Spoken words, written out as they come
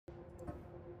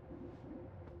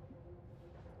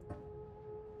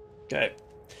Okay.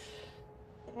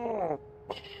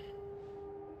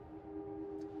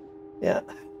 Yeah,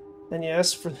 and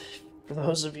yes, for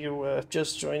those of you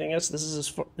just joining us, this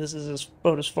is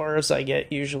about as far as I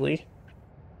get usually.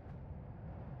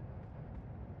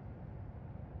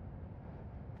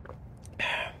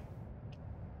 I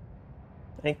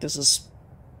think this is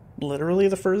literally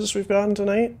the furthest we've gotten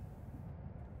tonight.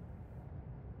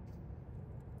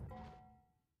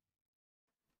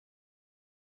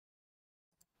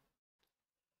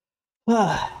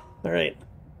 Ah, all right.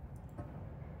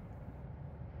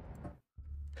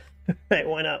 Hey,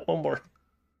 why not? One more.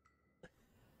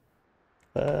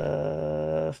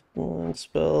 One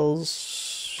spells,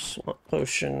 swamp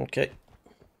potion. Okay.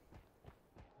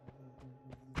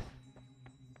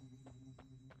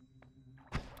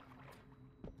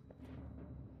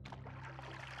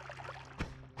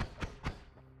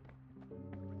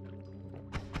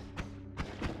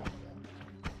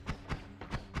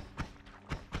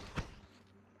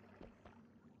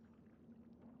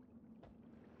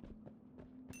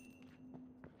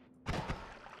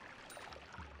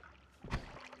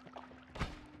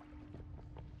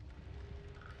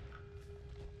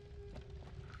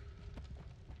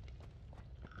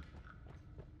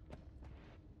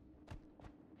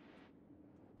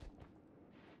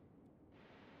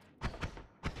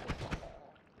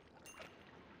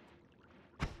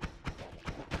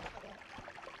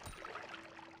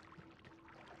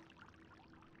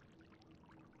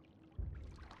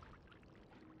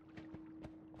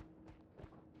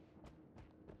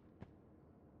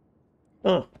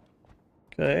 Oh,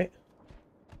 okay.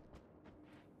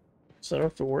 So I don't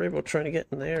have to worry about trying to get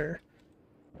in there.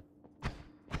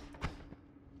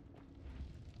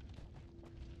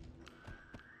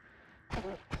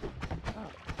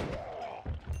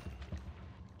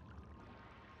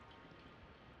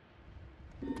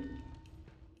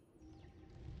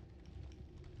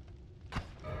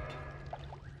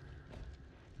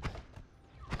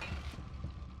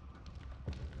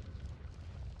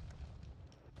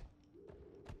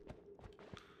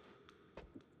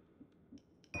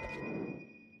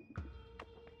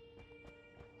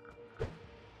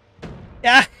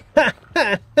 Yeah.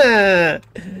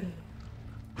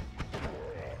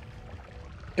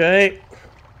 Okay.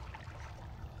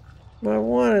 I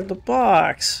wanted the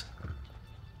box.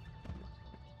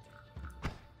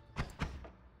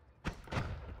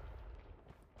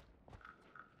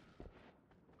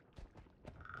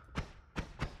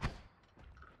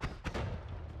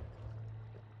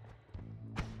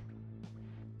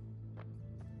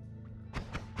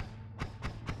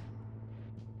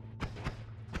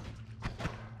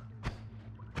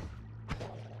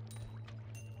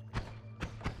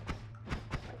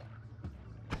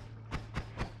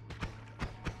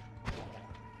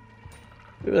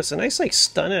 Ooh, that's a nice, like,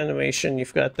 stun animation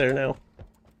you've got there now.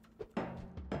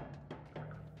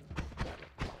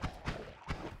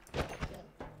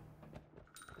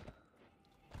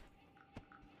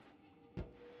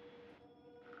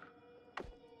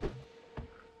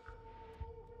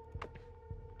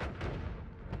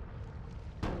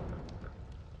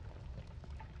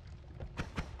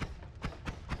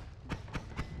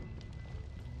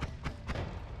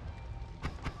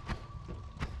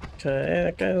 Okay,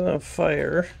 that guy's on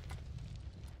fire.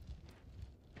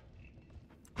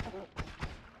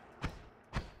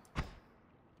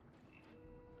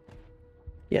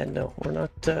 Yeah, no, we're not,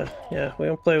 yeah, we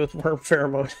don't play with worm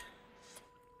pheromone.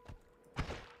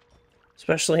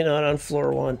 Especially not on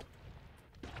floor 1.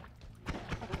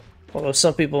 Although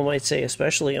some people might say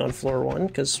especially on floor 1,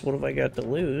 because what have I got to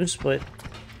lose? But,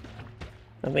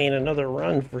 I mean, another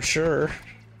run for sure.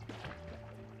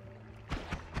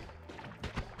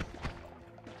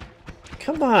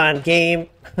 Come on, game!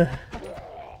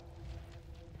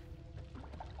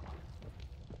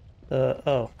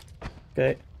 Oh.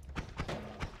 Okay.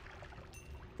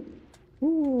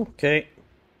 Ooh, okay.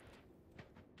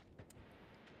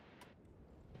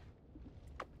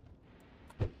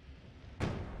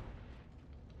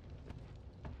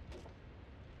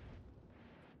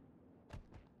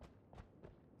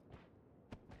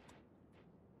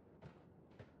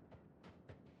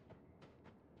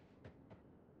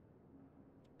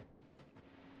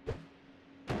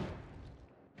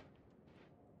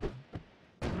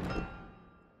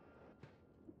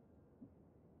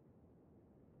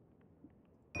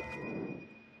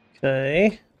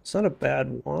 Okay. It's not a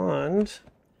bad wand.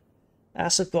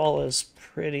 Acid ball is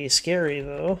pretty scary,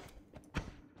 though.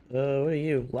 What are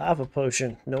you? Lava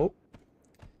potion. Nope.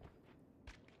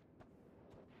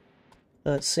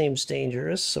 That seems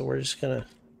dangerous, so we're just gonna,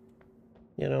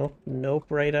 you know, nope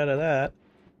right out of that.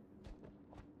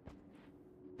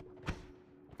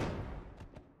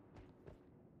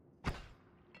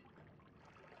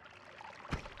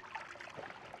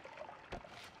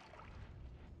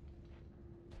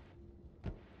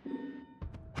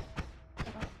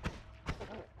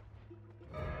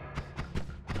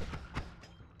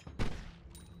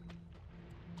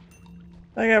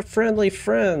 I got friendly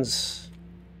friends.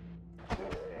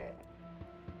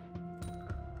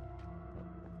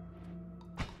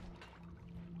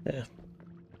 Yeah.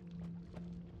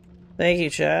 Thank you,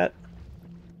 chat.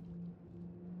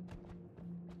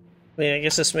 I mean, I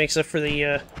guess this makes up for the,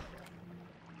 you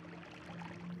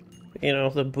know,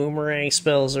 the boomerang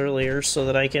spells earlier so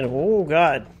that I can... Oh,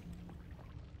 God.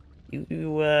 My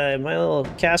little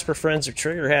Casper friends are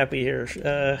trigger happy here.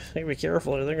 I gotta be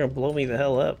careful or they're gonna blow me the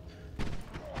hell up.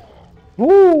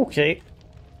 Woo, okay.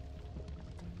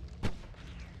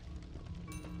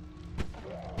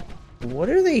 What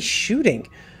are they shooting?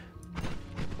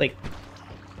 Like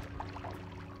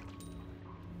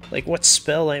what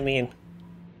spell, I mean?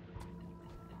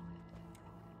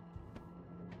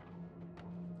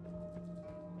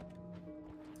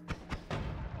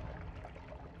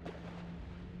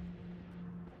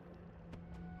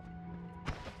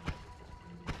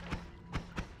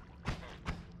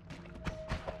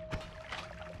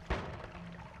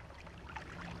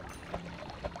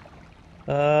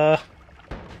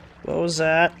 What was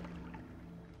that?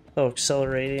 Oh,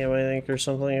 accelerating him, I think, or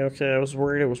something. Okay, I was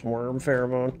worried it was worm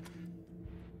pheromone.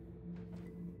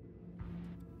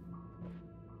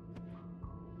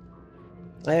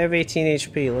 I have 18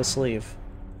 HP, let's leave.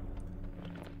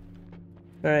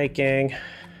 Alright, gang.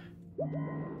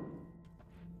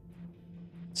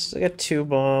 Still got 2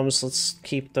 bombs, let's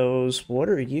keep those. What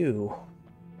are you?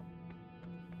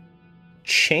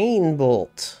 Chain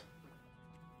bolt.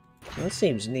 That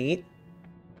seems neat.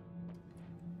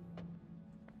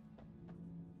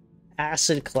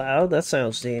 Acid cloud, that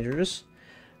sounds dangerous.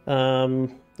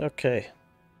 Okay.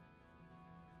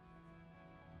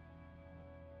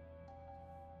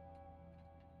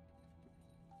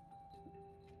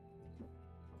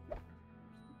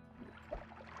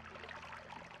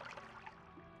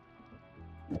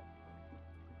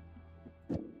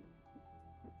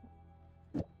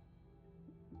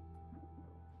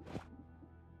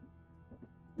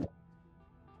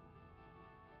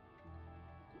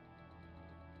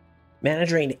 Mana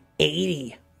drain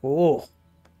 80. Oh.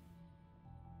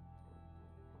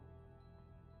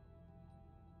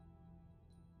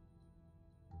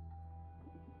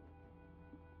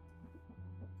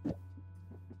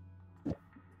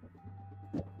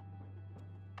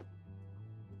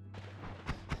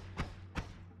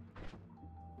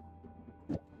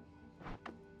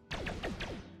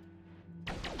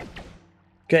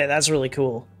 Okay, that's really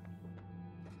cool.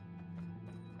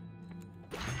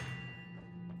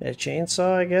 A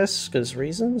chainsaw, I guess, because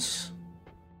reasons?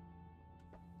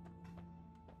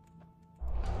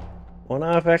 1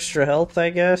 off extra health, I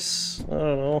guess? I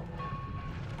don't know.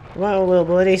 Come on, little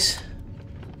buddies.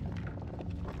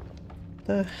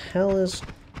 The hell is...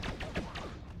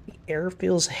 The air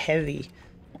feels heavy.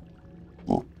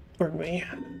 Pardon me.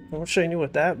 I wish I knew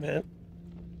what that meant.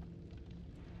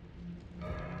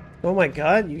 Oh my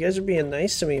god, you guys are being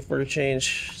nice to me for a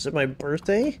change. Is it my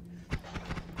birthday?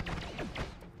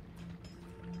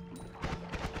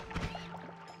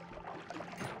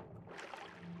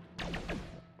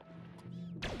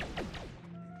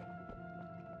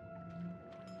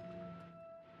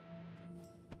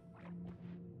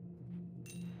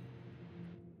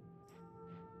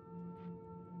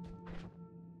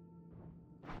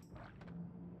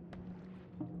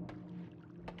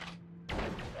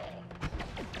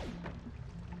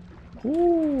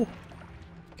 Woo!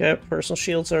 Okay, personal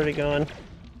shield's already gone.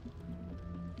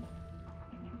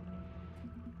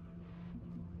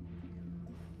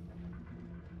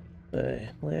 Okay,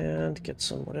 land, get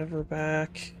some whatever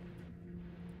back.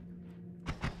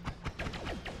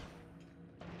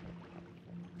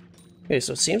 Okay,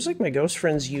 so it seems like my ghost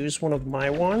friends use one of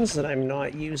my wands that I'm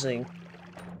not using.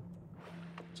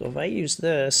 So if I use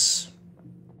this,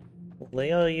 will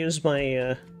they all use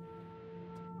my,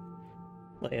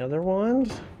 my other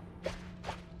wand?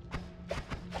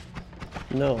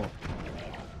 No.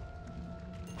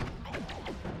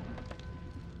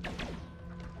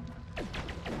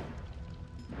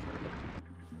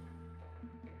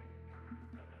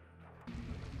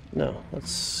 No,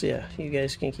 let's, yeah, you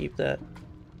guys can keep that.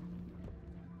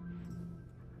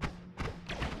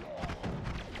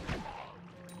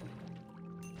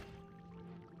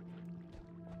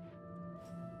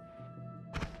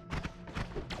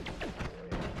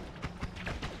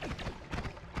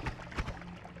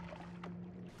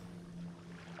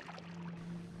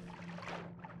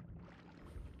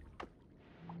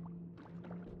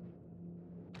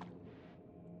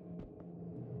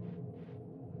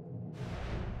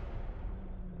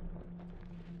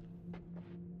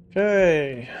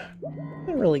 Okay.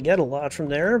 Didn't really get a lot from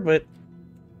there, but...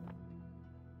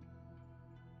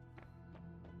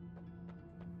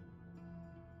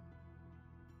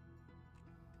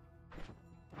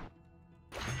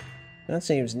 That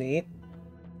seems neat.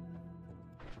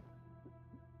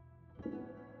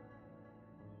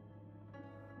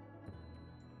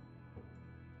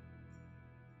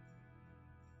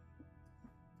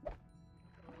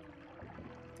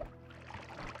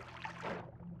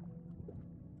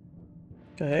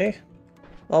 Okay,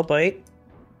 I'll bite.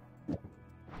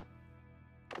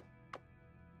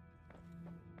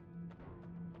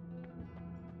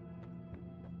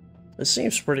 This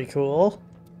seems pretty cool.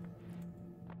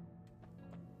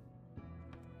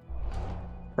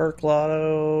 Perk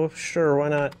Lotto, sure, why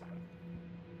not?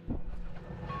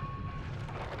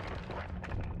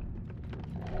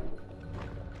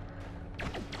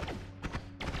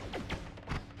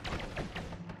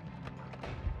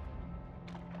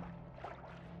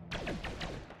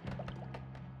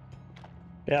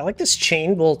 Yeah, I like this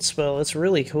chain bolt spell, it's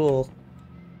really cool.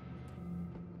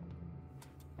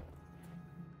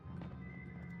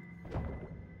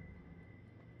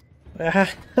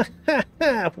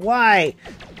 Why?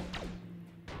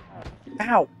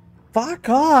 Ow! Fuck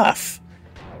off!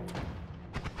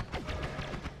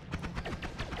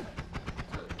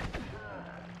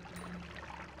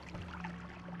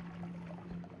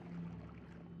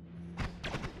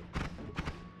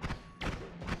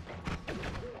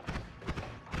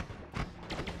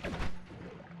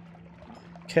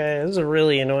 Okay, this is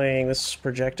really annoying, this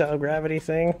projectile gravity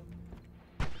thing.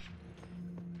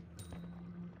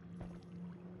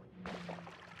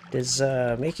 Is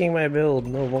making my build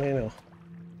no bueno.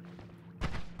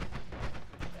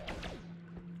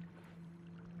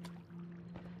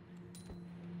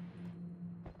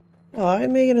 Oh,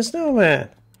 I'm making a snowman.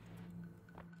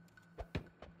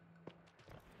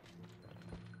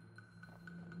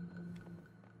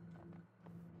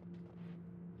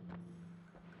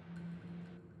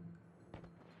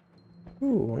 Ooh,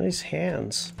 one of these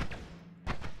hands.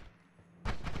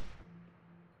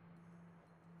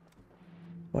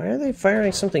 Why are they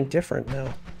firing something different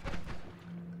now?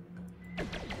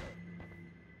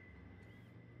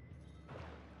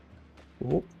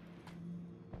 Ooh.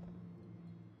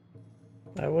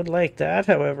 I would like that,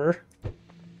 however.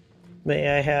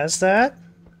 May I has that?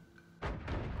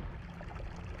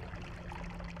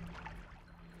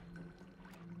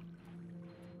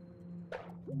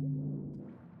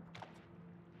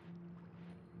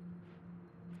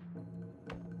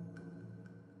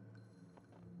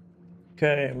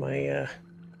 Okay, my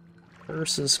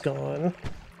purse is gone.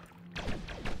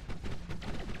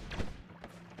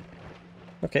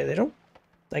 Okay, they don't...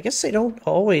 I guess they don't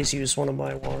always use one of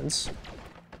my wands.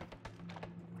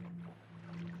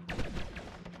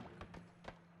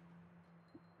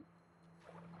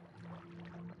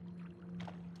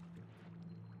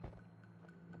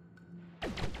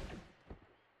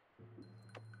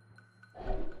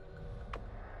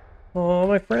 Oh,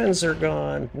 my friends are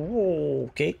gone. Whoa,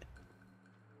 okay.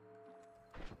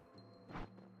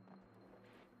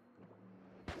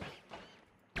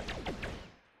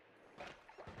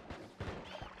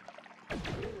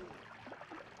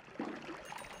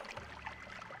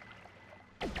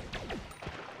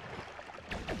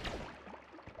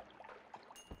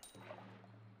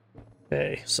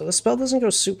 Okay, so the spell doesn't go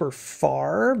super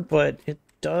far, but it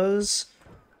does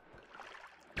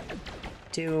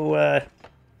do,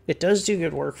 it does do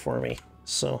good work for me,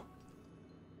 so.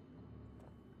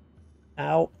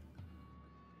 Ow.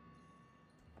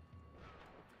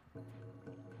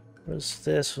 What's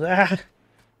this? Ah!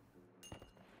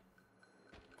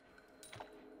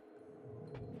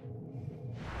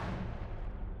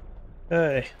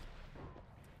 Hey.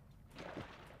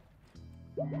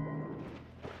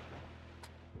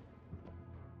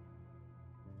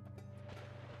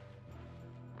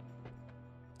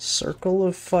 Circle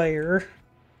of Fire.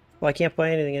 Well, I can't buy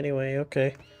anything anyway,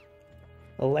 okay.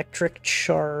 Electric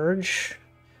Charge.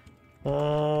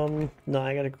 No,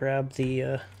 I gotta grab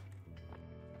the,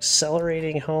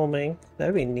 Accelerating Homing.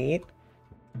 That'd be neat.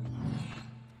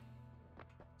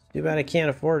 Too bad I can't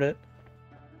afford it.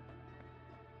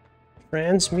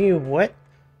 Transmute, what?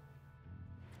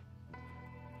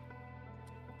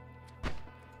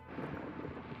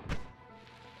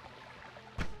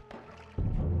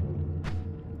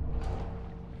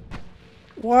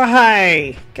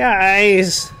 Why?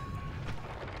 Guys!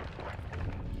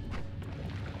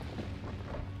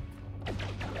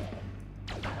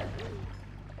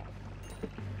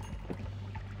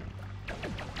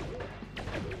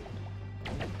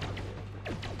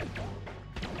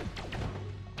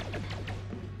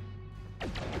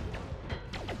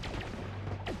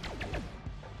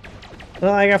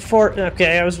 Well, I got 4...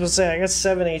 Okay, I was supposed to say, I got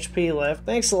 7 HP left.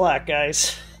 Thanks a lot,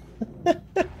 guys.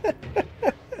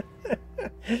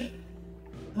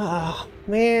 Ah.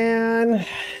 Man,